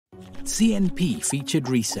CNP featured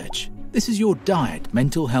research. This is your diet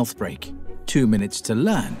mental health break. 2 minutes to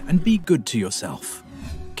learn and be good to yourself.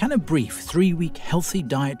 Can a brief 3-week healthy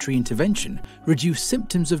dietary intervention reduce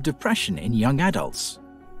symptoms of depression in young adults?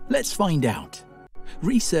 Let's find out.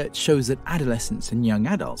 Research shows that adolescents and young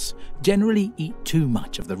adults generally eat too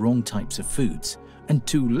much of the wrong types of foods and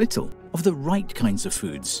too little of the right kinds of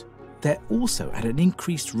foods. They're also at an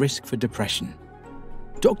increased risk for depression.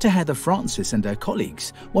 Dr. Heather Francis and her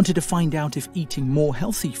colleagues wanted to find out if eating more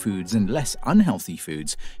healthy foods and less unhealthy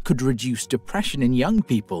foods could reduce depression in young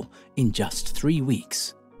people in just 3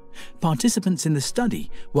 weeks. Participants in the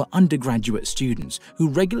study were undergraduate students who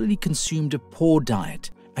regularly consumed a poor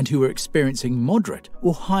diet and who were experiencing moderate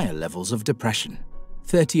or higher levels of depression.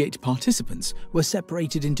 38 participants were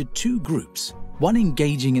separated into 2 groups, one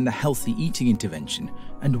engaging in the healthy eating intervention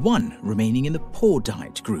and one remaining in the poor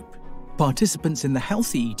diet group. Participants in the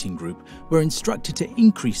healthy eating group were instructed to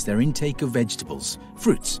increase their intake of vegetables,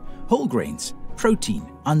 fruits, whole grains, protein,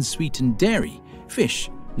 unsweetened dairy,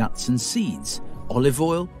 fish, nuts and seeds, olive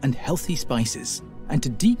oil and healthy spices, and to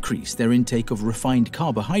decrease their intake of refined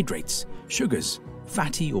carbohydrates, sugars,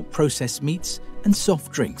 fatty or processed meats, and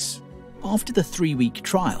soft drinks. After the 3-week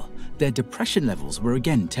trial, their depression levels were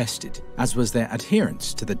again tested, as was their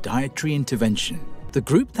adherence to the dietary intervention. The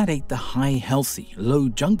group that ate the high healthy, low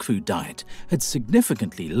junk food diet had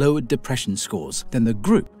significantly lowered depression scores than the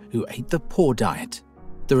group who ate the poor diet.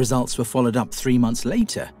 The results were followed up 3 months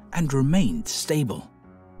later and remained stable.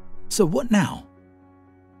 So what now?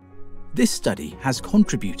 This study has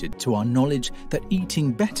contributed to our knowledge that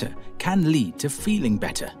eating better can lead to feeling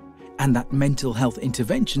better, and that mental health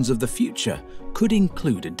interventions of the future could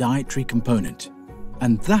include a dietary component.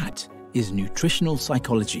 And that is nutritional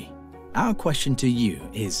psychology. Our question to you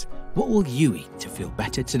is, what will you eat to feel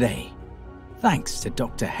better today? Thanks to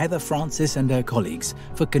Dr. Heather Francis and her colleagues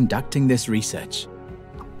for conducting this research.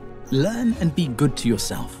 Learn and be good to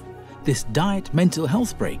yourself. This Diet Mental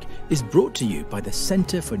Health Break is brought to you by the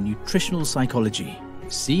Center for Nutritional Psychology,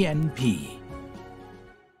 CNP.